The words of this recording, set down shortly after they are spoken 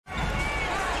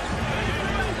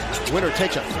Winner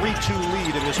takes a 3-2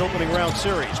 lead in this opening round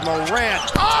series.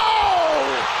 Morant.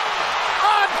 Oh!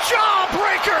 A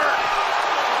jawbreaker!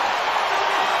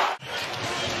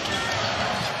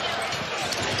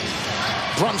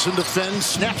 Brunson defends,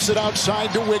 snaps it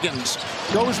outside to Wiggins.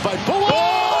 Goes by Bullock.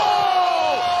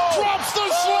 Oh! Drops the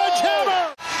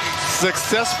sledgehammer!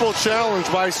 Successful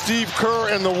challenge by Steve Kerr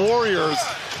and the Warriors.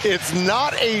 It's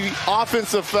not an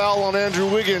offensive foul on Andrew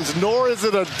Wiggins, nor is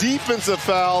it a defensive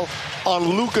foul on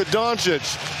Luka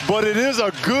Doncic, but it is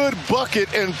a good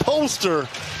bucket and poster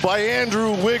by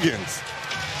Andrew Wiggins.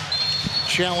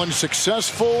 Challenge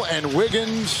successful, and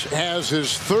Wiggins has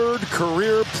his third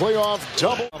career playoff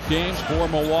double. Games for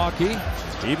Milwaukee,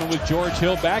 even with George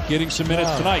Hill back, getting some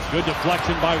minutes tonight. Good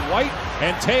deflection by White,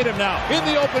 and Tatum now in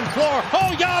the open floor.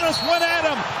 Oh, Giannis went at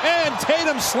him, and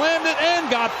Tatum slammed it and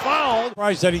got fouled.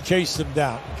 Surprised that he chased him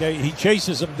down. Okay, he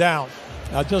chases him down.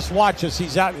 Now just watch as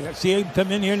he's out. See him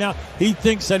come in here now? He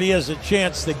thinks that he has a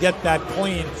chance to get that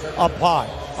clean up high.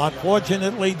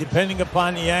 Unfortunately, depending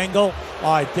upon the angle,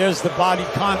 all right, there's the body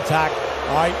contact,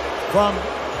 all right, from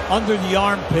under the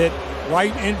armpit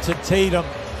right into Tatum.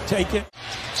 Take it.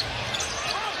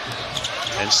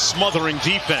 And smothering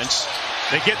defense.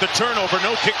 They get the turnover,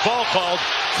 no kick ball called.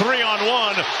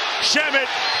 3-on-1. Shamet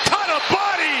caught a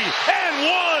body and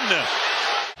one.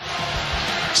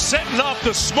 Setting off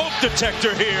the smoke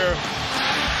detector here.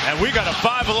 And we got a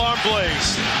 5-alarm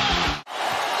blaze.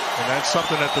 And that's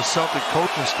something that the Celtic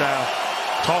coaching staff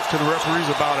talked to the referees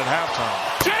about at halftime.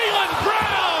 Jaylen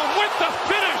Brown with the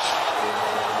finish.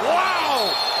 Wow.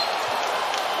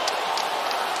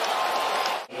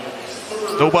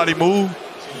 Nobody moved.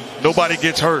 Nobody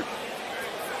gets hurt.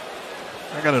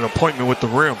 I got an appointment with the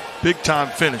rim. Big time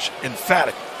finish.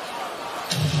 Emphatic.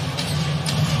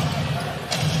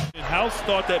 House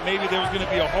thought that maybe there was going to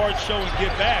be a hard show and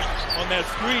get back on that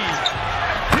screen.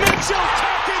 Mitchell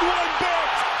taking one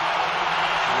back.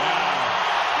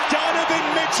 Wow. Donovan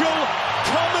Mitchell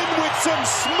coming with some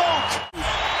smoke.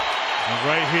 And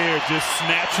right here, just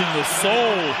snatching the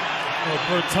soul of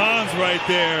Bertans right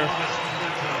there.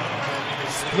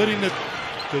 Splitting the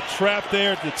trap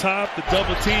there at the top, the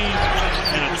double team,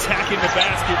 and attacking the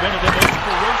basket. One of the most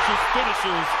ferocious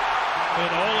finishers in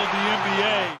all of the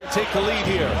NBA. Take the lead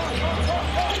here.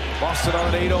 Boston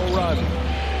on an 8-0 run.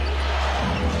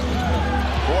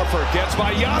 Horford gets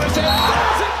by Giannis and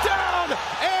throws it down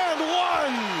and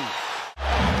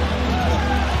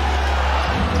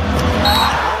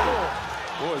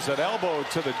one. Was an elbow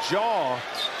to the jaw.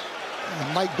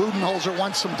 And Mike Budenholzer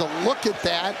wants them to look at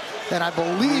that, and I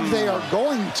believe they are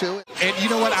going to. And you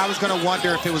know what? I was going to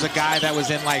wonder if it was a guy that was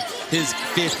in like his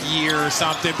 5th year or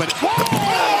something, but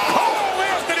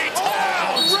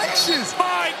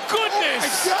My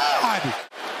goodness! Oh my God!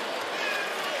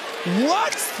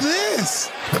 What's this?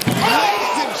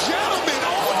 Ladies and gentlemen,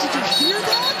 did you hear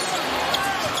that?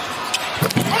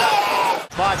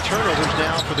 5 turnovers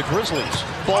now for the Grizzlies.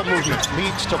 Ball movement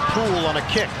leads to Poole on a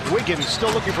kick. Wiggins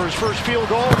still looking for his first field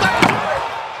goal.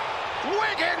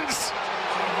 Wiggins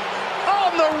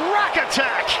on the rack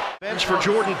attack. Bench for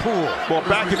Jordan Poole. Well,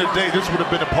 back in the day, this would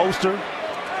have been a poster,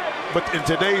 but in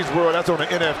today's world, that's on an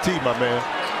NFT, my man.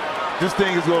 This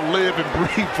thing is going to live and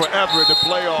breathe forever in the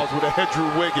playoffs with Andrew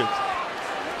Wiggins.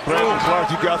 Brandon Clark,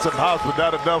 you got some house, but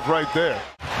not enough right there.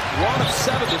 1 of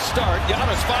 7 to start.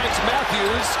 Giannis finds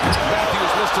Matthews.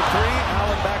 Matthews listed 3.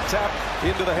 Allen back tap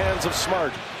into the hands of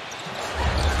Smart.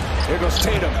 Here goes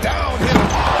Tatum. Downhill.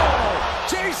 Oh!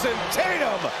 Jason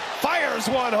Tatum fires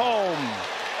one home.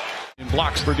 In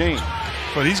blocks per game.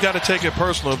 But he's got to take it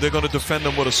personal if they're going to defend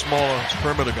him with a smaller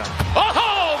perimeter guy.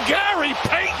 Oh, Gary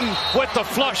Payton with the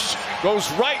flush. Goes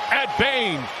right at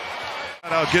Bane.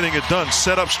 Out getting it done.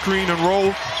 Set up, screen, and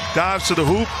roll. Dives to the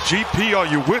hoop. GP, are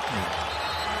you with me?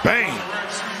 Bang!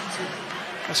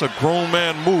 That's a grown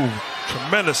man move.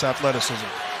 Tremendous athleticism.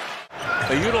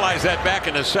 They utilized that back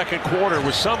in the second quarter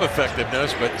with some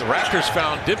effectiveness, but the Raptors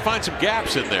did find some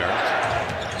gaps in there.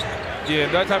 Yeah,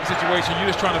 that type of situation, you're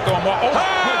just trying to throw them off.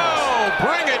 Oh,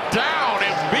 bring it down.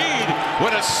 Embiid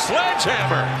with a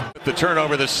sledgehammer. The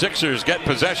turnover, the Sixers get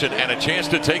possession and a chance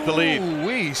to take the lead.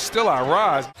 We still our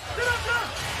rise.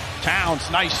 Towns,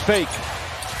 nice fake.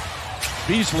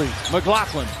 Beasley,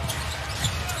 McLaughlin.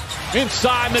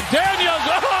 Inside, McDaniels,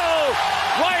 oh!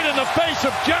 Right in the face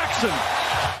of Jackson.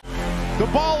 The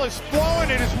ball is flowing,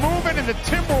 it is moving, and the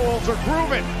Timberwolves are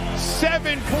grooving.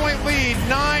 7-point lead,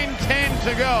 9:10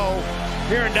 to go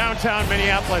here in downtown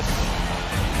Minneapolis.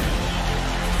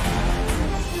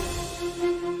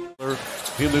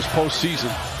 In this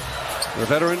postseason, the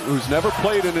veteran who's never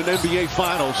played in an NBA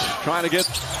Finals, trying to get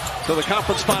to the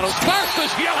conference finals. First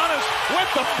is Giannis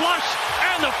with the flush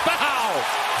and the foul.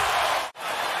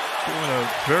 Doing a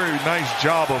very nice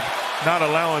job of not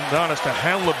allowing Giannis to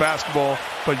handle the basketball,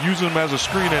 but using him as a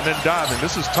screen and then diving.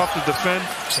 This is tough to defend,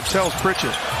 and tells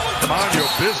Pritchard, mind your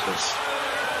business.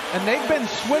 And they've been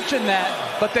switching that,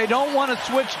 but they don't want to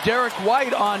switch Derek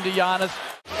White onto Giannis.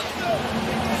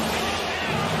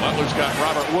 Butler's got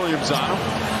Robert Williams on him.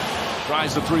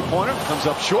 Tries the three-pointer, comes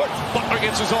up short. Butler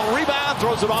gets his own rebound,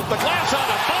 throws it off the glass on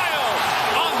the follow.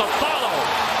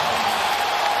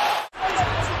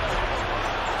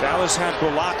 Dallas had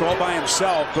Bullock all by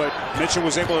himself, but Mitchell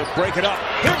was able to break it up.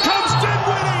 Here comes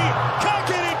Dinwiddie! Can't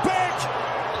get it back!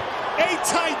 A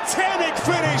titanic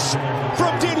finish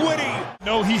from Dinwiddie!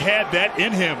 No, he had that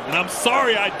in him, and I'm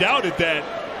sorry I doubted that.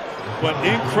 But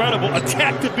incredible.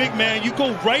 Attack the big man. You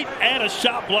go right at a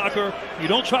shot blocker. You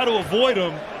don't try to avoid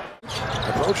him.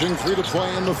 Approaching 3 to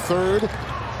play in the third.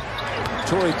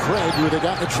 Torrey Craig, who they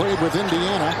got in a trade with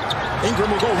Indiana.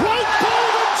 Ingram will go right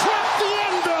through and trap the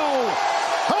endo.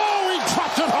 Oh, he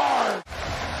dropped it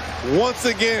hard. Once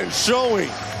again, showing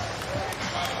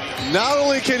not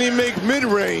only can he make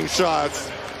mid-range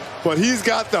shots, but he's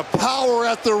got the power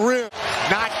at the rim.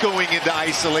 Not going into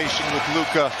isolation with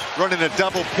Luka, running a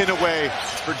double pin away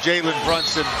for Jalen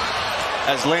Brunson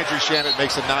as Landry Shamet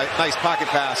makes a nice pocket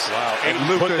pass. Wow, and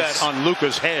he put that on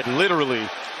Luka's head, literally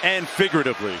and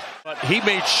figuratively. But he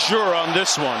made sure on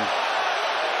this one.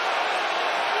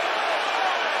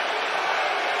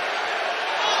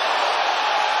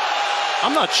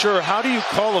 I'm not sure. How do you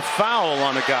call a foul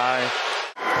on a guy?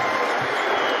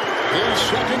 His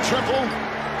second triple.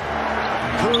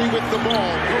 Curry with the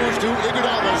ball, goes to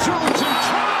Iguodala, zooms and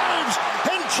drives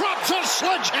and drops a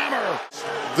sledgehammer.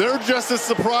 They're just as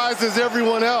surprised as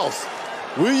everyone else.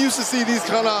 We used to see these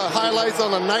kind of highlights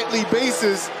on a nightly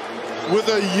basis with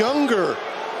a younger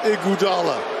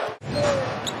Iguodala.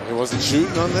 He wasn't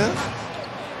shooting on that.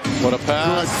 What a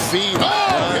pass. Good feed.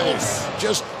 Oh, nice.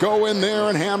 Just go in there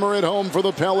and hammer it home for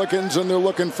the Pelicans, and they're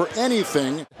looking for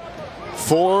anything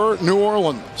for New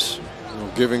Orleans.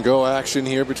 Give and go action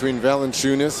here between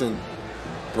Valanciunas and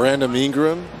Brandon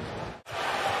Ingram.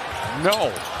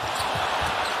 No.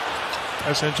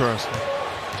 That's interesting.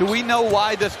 Do we know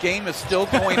why this game is still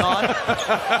going on?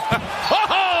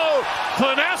 Oh,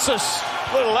 Thanasis,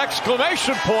 little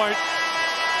exclamation point.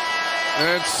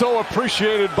 And so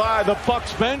appreciated by the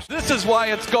Bucks bench. This is why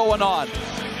it's going on,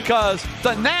 because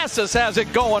Thanasis has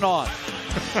it going on.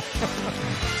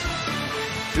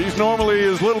 He's normally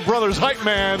his little brother's hype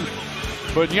man,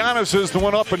 but Giannis is the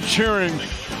one up and cheering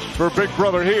for Big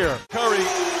Brother here. Curry.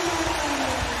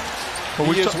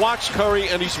 He has watched Curry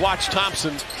and he's watched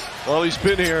Thompson while he's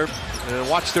been here. And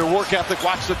watch their work ethic,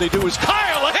 watch what they do. Is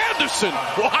Kyle Anderson.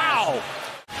 Wow.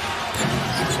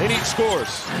 They need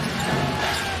scores.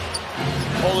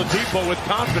 Oladipo with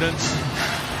confidence.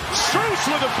 Strus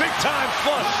with a big-time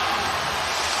flush.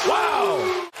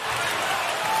 Wow.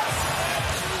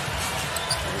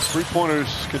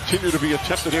 Three-pointers continue to be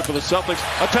attempted here for the Celtics.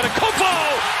 Antetokounmpo!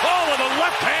 Oh, with a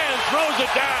left hand throws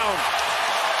it down.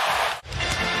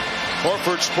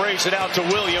 Horford sprays it out to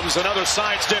Williams. Another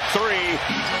sidestep three.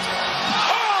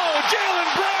 Oh,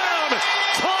 Jaylen Brown!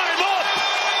 Time up!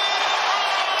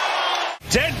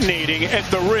 Detonating at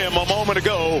the rim a moment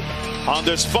ago on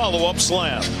this follow-up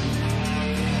slam.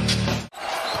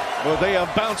 Well, they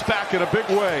have bounced back in a big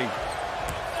way.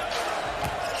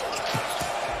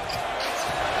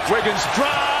 Wiggins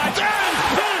drives and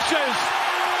finishes!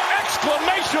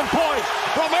 Exclamation point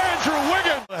from Andrew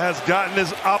Wiggins. Has gotten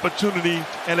this opportunity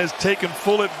and has taken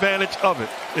full advantage of it.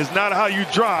 It's not how you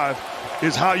drive,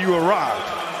 it's how you arrive.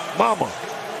 Mama,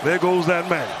 there goes that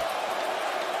man.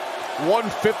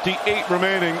 1:58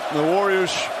 remaining. The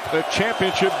Warriors, the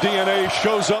championship DNA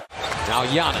shows up. Now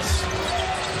Giannis.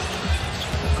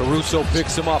 Caruso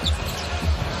picks him up.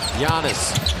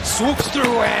 Giannis swoops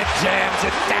through and jams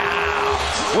it down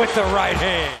with the right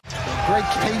hand. Great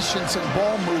patience and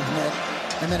ball movement,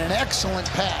 and then an excellent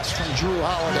pass from Drew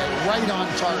Holiday right on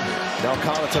target. Now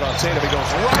Connaughton on Tatum, he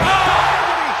goes right. Oh!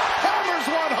 Hammers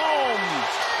one home.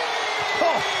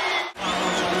 Oh.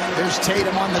 There's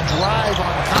Tatum on the drive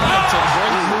on Connaughton.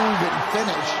 Great move and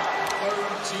finish.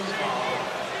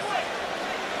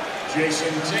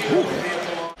 Jason Tatum.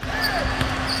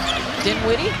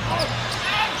 Dinwiddie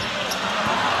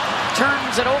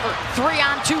turns it over.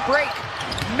 3-on-2 break.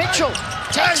 Mitchell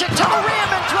takes it to the rim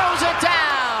and throws it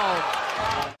down.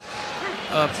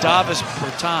 Davis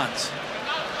Bertans.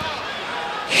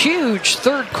 Huge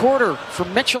third quarter for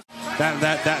Mitchell.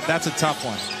 That's a tough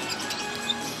one.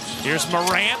 Here's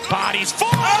Morant, bodies full.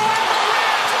 Soars!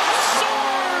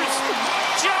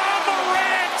 Ja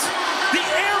Morant, the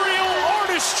area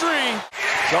country.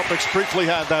 Celtics briefly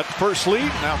had that first lead,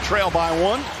 now trail by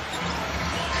 1.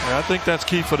 Yeah, I think that's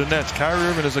key for the Nets. Kyrie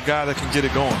Irving is a guy that can get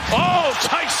it going. Oh,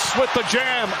 Tice with the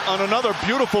jam on another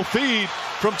beautiful feed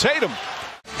from Tatum.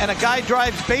 And a guy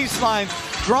drives baseline.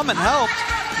 Drummond helps.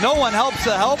 No one helps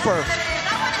the helper.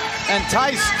 And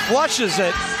Tice flushes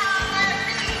it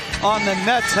on the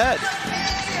Nets' head.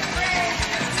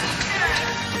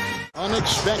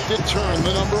 Unexpected turn.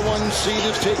 The number 1 seed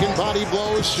is taking body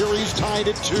blows. Series tied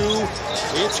at 2.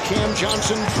 It's Cam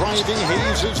Johnson driving.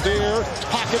 Hayes is there.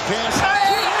 Pocket pass.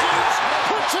 Hayes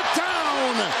puts it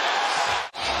down.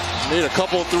 Made a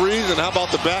couple of threes, and how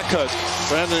about the back cut?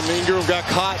 Brandon Ingram got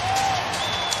caught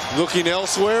looking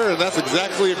elsewhere, and that's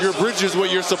exactly, if your bridge is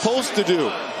what you're supposed to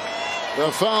do.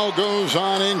 The foul goes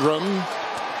on Ingram.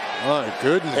 My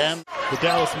goodness. And the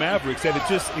Dallas Mavericks, that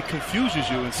it confuses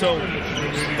you, and so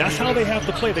that's how they have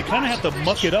to play. They kind of have to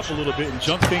muck it up a little bit and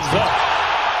jump things up.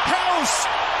 House,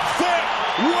 that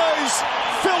was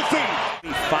filthy.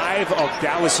 5 of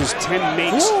Dallas's 10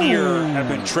 makes here have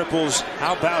been triples.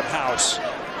 How about House?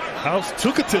 House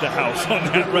took it to the house on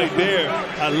that right there.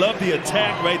 I love the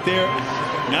attack right there.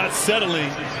 Not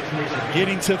settling,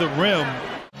 getting to the rim.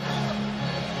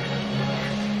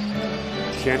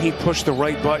 Can he push the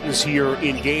right buttons here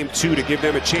in game 2 to give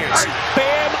them a chance?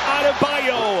 Bam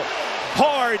Adebayo.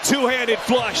 Hard two-handed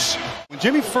flush. When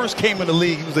Jimmy first came in the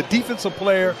league, he was a defensive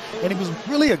player, and he was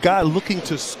really a guy looking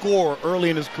to score early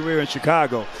in his career in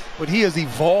Chicago. But he has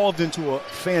evolved into a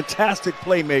fantastic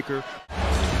playmaker.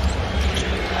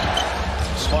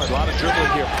 Smart, a lot of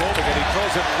dribbling here. Probing, and he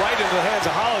throws it right into the hands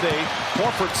of Holiday.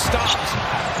 Horford stops.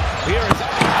 Here is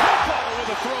Adebayo with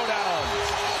a throwdown,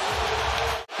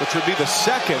 which would be the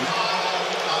second.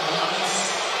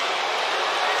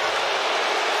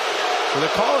 So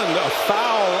they're calling a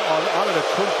foul on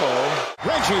Antetokounmpo.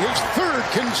 Reggie, his 3rd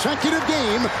consecutive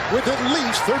game with at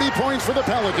least 30 points for the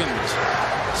Pelicans.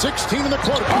 16 in the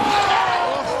quarter.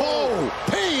 Oh!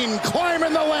 Payne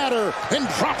climbing the ladder and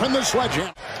dropping the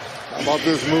sledgehammer. How about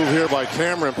this move here by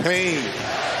Cameron Payne?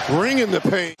 Bringing the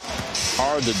paint.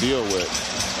 Hard to deal with.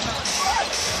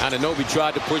 Anunoby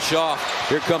tried to push off.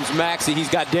 Here comes Maxey. He's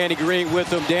got Danny Green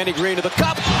with him. Danny Green to the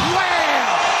cup.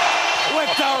 Wham!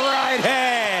 With the right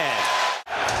hand.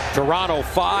 Toronto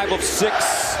 5 of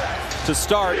 6 to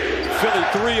start. Philly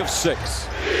 3 of 6.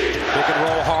 Pick and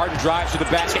roll. Harden drives to the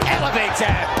basket. Elevates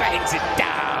and bangs it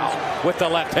down with the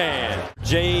left hand.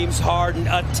 James Harden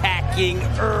attacking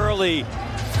early.